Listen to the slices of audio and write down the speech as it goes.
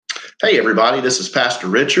Hey, everybody, this is Pastor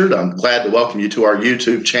Richard. I'm glad to welcome you to our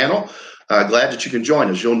YouTube channel. Glad that you can join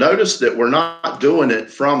us. You'll notice that we're not doing it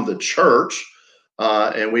from the church,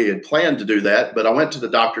 and we had planned to do that, but I went to the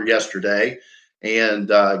doctor yesterday and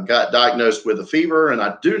got diagnosed with a fever, and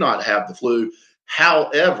I do not have the flu.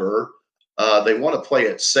 However, they want to play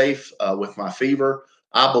it safe with my fever.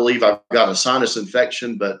 I believe I've got a sinus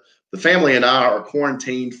infection, but the family and I are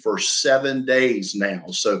quarantined for 7 days now.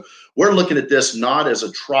 So we're looking at this not as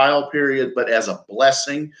a trial period, but as a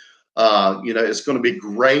blessing. It's going to be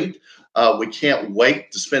great. We can't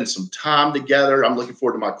wait to spend some time together. I'm looking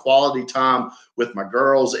forward to my quality time with my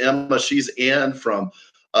girls. Emma, she's in from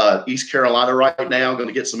East Carolina right now. I'm going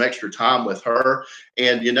to get some extra time with her.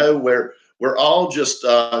 And, we're all just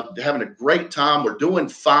having a great time. We're doing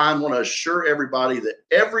fine. Want to assure everybody that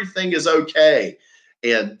everything is okay.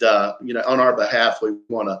 And, on our behalf, we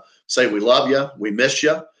want to say we love you. We miss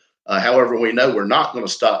you. However, we know we're not going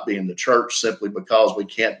to stop being the church simply because we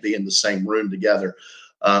can't be in the same room together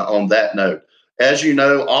on that note. As you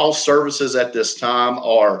know, all services at this time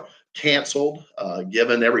are canceled,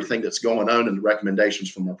 given everything that's going on and the recommendations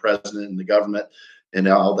from our president and the government and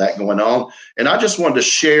all that going on. And I just wanted to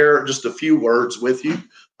share just a few words with you,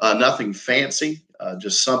 nothing fancy,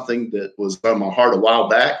 just something that was on my heart a while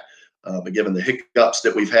back. But given the hiccups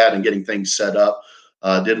that we've had in getting things set up,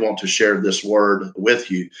 did want to share this word with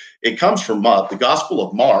you. It comes from the Gospel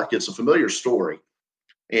of Mark. It's a familiar story,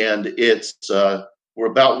 and we're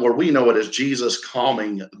about where we know it as Jesus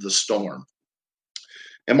calming the storm.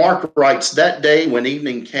 And Mark writes, that day when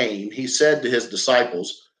evening came, he said to his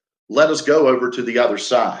disciples, "Let us go over to the other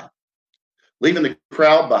side." Leaving the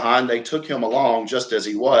crowd behind, they took him along just as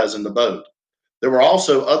he was in the boat. There were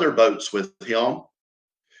also other boats with him.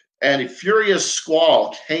 And a furious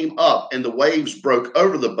squall came up, and the waves broke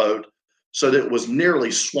over the boat so that it was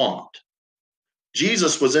nearly swamped.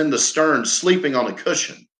 Jesus was in the stern, sleeping on a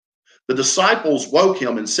cushion. The disciples woke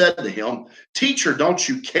him and said to him, "Teacher, don't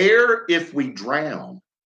you care if we drown?"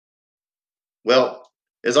 Well,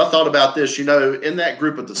 as I thought about this, in that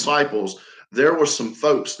group of disciples, there were some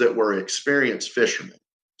folks that were experienced fishermen.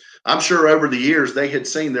 I'm sure over the years they had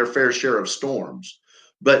seen their fair share of storms.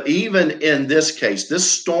 But even in this case, this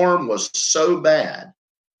storm was so bad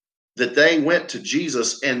that they went to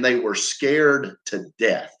Jesus and they were scared to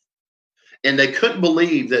death. And they couldn't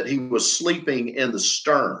believe that he was sleeping in the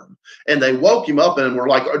stern. And they woke him up and were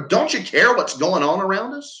like, "Don't you care what's going on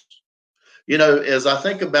around us?" As I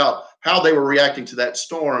think about how they were reacting to that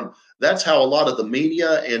storm, that's how a lot of the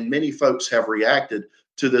media and many folks have reacted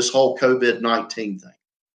to this whole COVID-19 thing.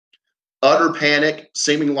 Utter panic,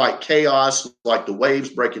 seeming like chaos, like the waves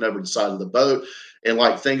breaking over the side of the boat, and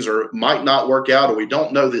like things might not work out, or we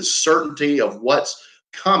don't know the certainty of what's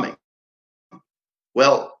coming.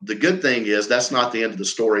 Well, the good thing is that's not the end of the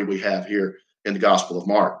story we have here in the Gospel of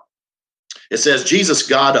Mark. It says, Jesus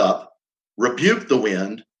got up, rebuked the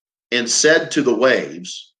wind, and said to the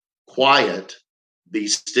waves, "Quiet, be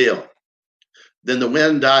still." Then the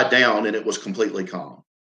wind died down, and it was completely calm.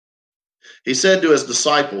 He said to his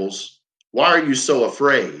disciples, "Why are you so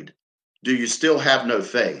afraid? Do you still have no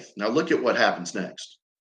faith?" Now look at what happens next.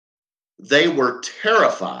 They were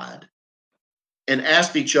terrified and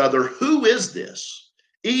asked each other, "Who is this?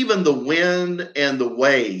 Even the wind and the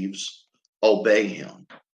waves obey him."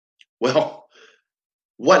 Well,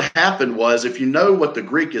 what happened was, if you know what the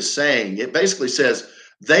Greek is saying, it basically says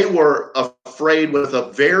they were afraid with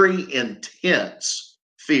a very intense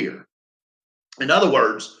fear. In other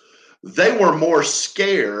words, they were more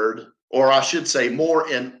scared, or I should say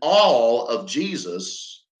more in awe of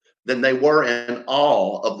Jesus than they were in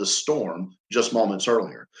awe of the storm just moments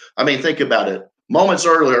earlier. I mean, think about it. Moments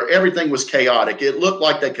earlier, everything was chaotic. It looked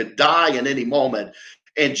like they could die in any moment.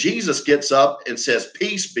 And Jesus gets up and says,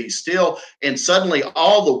 "Peace, be still." And suddenly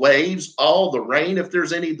all the waves, all the rain, if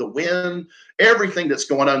there's any, the wind, everything that's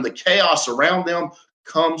going on, the chaos around them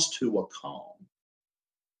comes to a calm.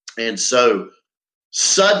 And so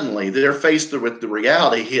suddenly they're faced with the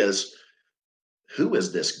reality is, who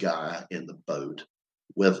is this guy in the boat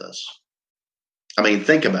with us? I mean,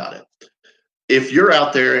 think about it. If you're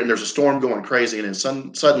out there and there's a storm going crazy and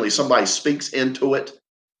then suddenly somebody speaks into it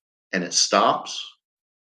and it stops,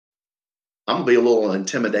 I'm going to be a little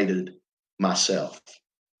intimidated myself.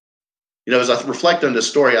 As I reflect on this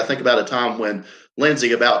story, I think about a time when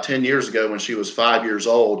Lindsay, about 10 years ago, when she was 5 years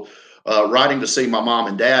old, riding to see my mom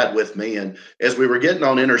and dad with me. And as we were getting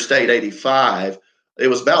on Interstate 85, it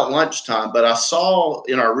was about lunchtime, but I saw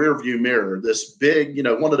in our rearview mirror this big,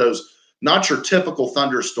 one of those, not your typical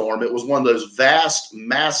thunderstorm. It was one of those vast,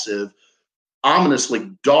 massive,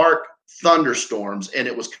 ominously dark thunderstorms, and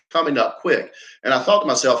it was coming up quick. And I thought to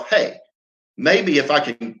myself, hey, maybe if I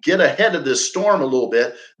can get ahead of this storm a little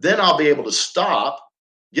bit, then I'll be able to stop,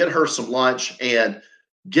 get her some lunch, and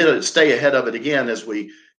stay ahead of it again as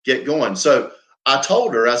we get going. So I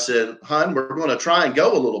told her, I said, hon, we're going to try and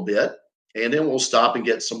go a little bit, and then we'll stop and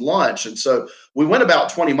get some lunch. And so we went about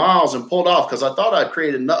 20 miles and pulled off because I thought I'd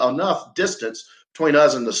created enough distance between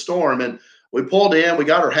us and the storm. And we pulled in, we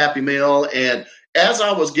got our Happy Meal. And as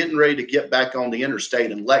I was getting ready to get back on the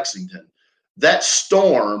interstate in Lexington, that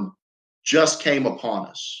storm just came upon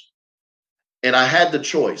us. And I had the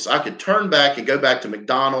choice. I could turn back and go back to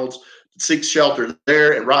McDonald's, seek shelter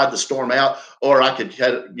there and ride the storm out, or I could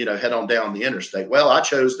head on down the interstate. Well, I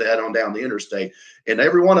chose to head on down the interstate. And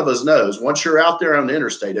every one of us knows once you're out there on the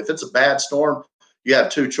interstate, if it's a bad storm, you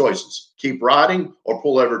have two choices: keep riding or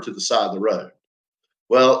pull over to the side of the road.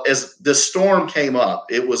 Well, as the storm came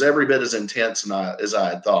up, it was every bit as intense as I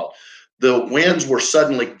had thought. The winds were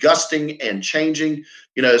suddenly gusting and changing.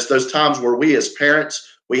 It's those times where we as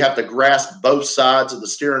parents, we have to grasp both sides of the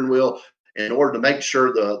steering wheel in order to make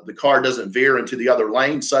sure the car doesn't veer into the other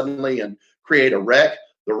lane suddenly and create a wreck.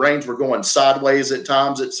 The rains were going sideways at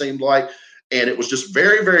times, it seemed like, and it was just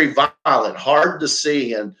very, very violent, hard to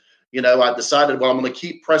see. And, I decided, well, I'm going to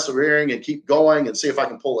keep persevering and keep going and see if I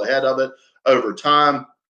can pull ahead of it over time.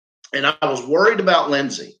 And I was worried about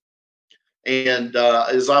Lindsay. And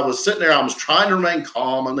as I was sitting there, I was trying to remain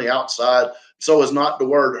calm on the outside so as not to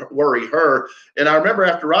worry her. And I remember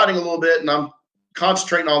after riding a little bit, and I'm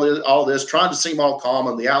concentrating on all this, trying to seem all calm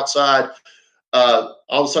on the outside, all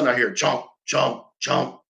of a sudden I hear jump, jump,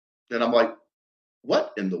 jump. And I'm like,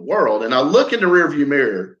 what in the world? And I look in the rearview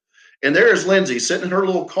mirror, and there's Lindsay sitting in her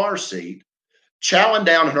little car seat, chowing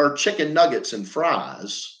down on her chicken nuggets and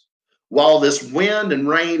fries, while this wind and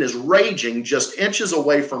rain is raging just inches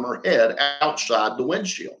away from her head outside the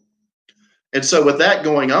windshield. And so with that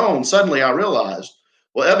going on, suddenly I realized,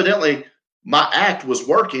 well, evidently my act was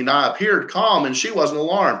working. I appeared calm and she wasn't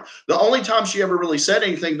alarmed. The only time she ever really said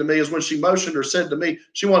anything to me is when she motioned or said to me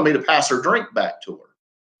she wanted me to pass her drink back to her.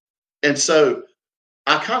 And so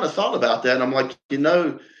I kind of thought about that. And I'm like,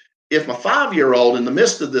 if my 5-year-old in the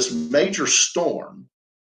midst of this major storm,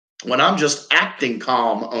 when I'm just acting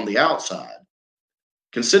calm on the outside,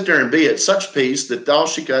 can sit there and be at such peace that all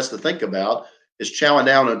she has to think about is chowing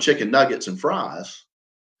down on chicken nuggets and fries,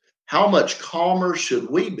 how much calmer should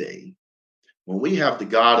we be when we have the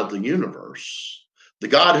God of the universe, the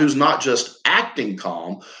God who's not just acting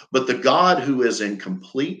calm, but the God who is in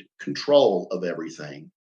complete control of everything,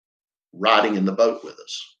 riding in the boat with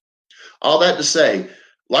us? All that to say,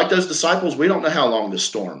 like those disciples, we don't know how long this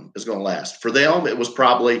storm is going to last. For them, it was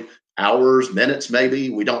probably hours, minutes, maybe.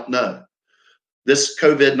 We don't know. This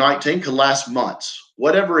COVID-19 could last months.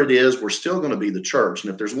 Whatever it is, we're still going to be the church.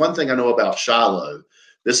 And if there's one thing I know about Shiloh,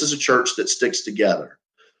 this is a church that sticks together.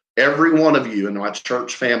 Every one of you in my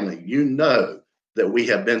church family, you know that we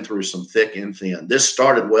have been through some thick and thin. This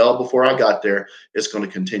started well before I got there. It's going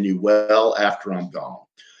to continue well after I'm gone.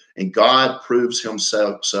 And God proves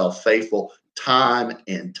himself faithful time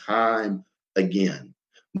and time again.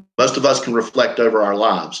 Most of us can reflect over our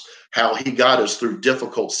lives, how he got us through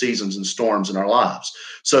difficult seasons and storms in our lives.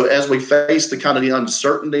 So as we face the kind of the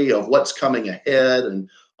uncertainty of what's coming ahead and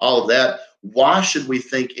all of that, why should we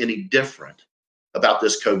think any different about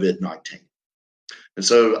this COVID-19? And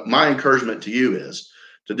so my encouragement to you is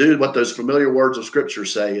to do what those familiar words of Scripture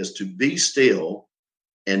say, is to be still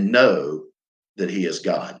and know that he is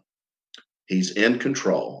God. He's in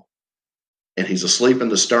control and he's asleep in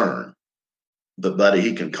the stern, but buddy,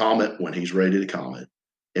 he can calm it when he's ready to calm it,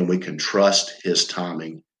 and we can trust his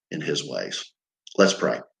timing and his ways. Let's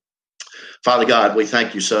pray. Father God, we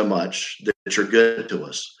thank you so much that you're good to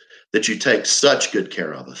us, that you take such good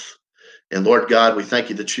care of us. And Lord God, we thank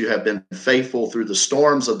you that you have been faithful through the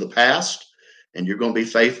storms of the past, and you're going to be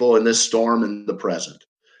faithful in this storm in the present.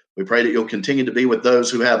 We pray that you'll continue to be with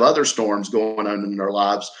those who have other storms going on in their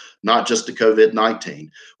lives, not just the COVID-19.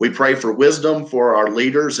 We pray for wisdom for our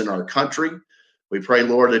leaders in our country. We pray,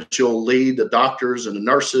 Lord, that you'll lead the doctors and the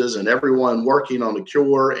nurses and everyone working on a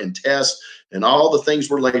cure and test and all the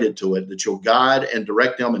things related to it, that you'll guide and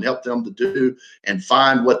direct them and help them to do and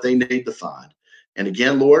find what they need to find. And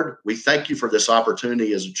again, Lord, we thank you for this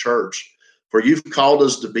opportunity as a church, for you've called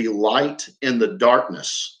us to be light in the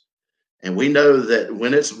darkness. And we know that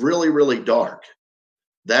when it's really, really dark,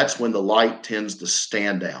 that's when the light tends to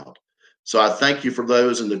stand out. So I thank you for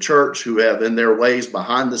those in the church who have, in their ways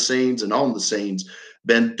behind the scenes and on the scenes,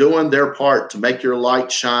 been doing their part to make your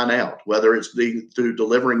light shine out, whether it's be through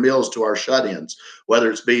delivering meals to our shut-ins,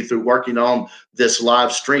 whether it's be through working on this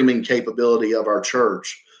live streaming capability of our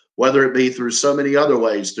church, whether it be through so many other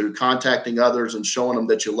ways, through contacting others and showing them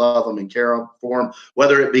that you love them and care for them,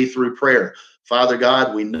 whether it be through prayer. Father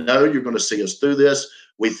God, we know you're going to see us through this.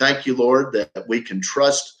 We thank you, Lord, that we can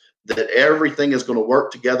trust that everything is going to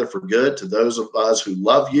work together for good to those of us who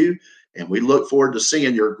love you. And we look forward to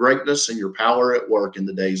seeing your greatness and your power at work in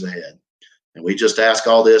the days ahead. And we just ask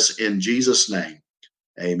all this in Jesus' name.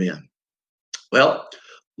 Amen. Well,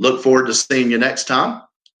 look forward to seeing you next time,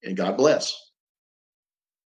 and God bless.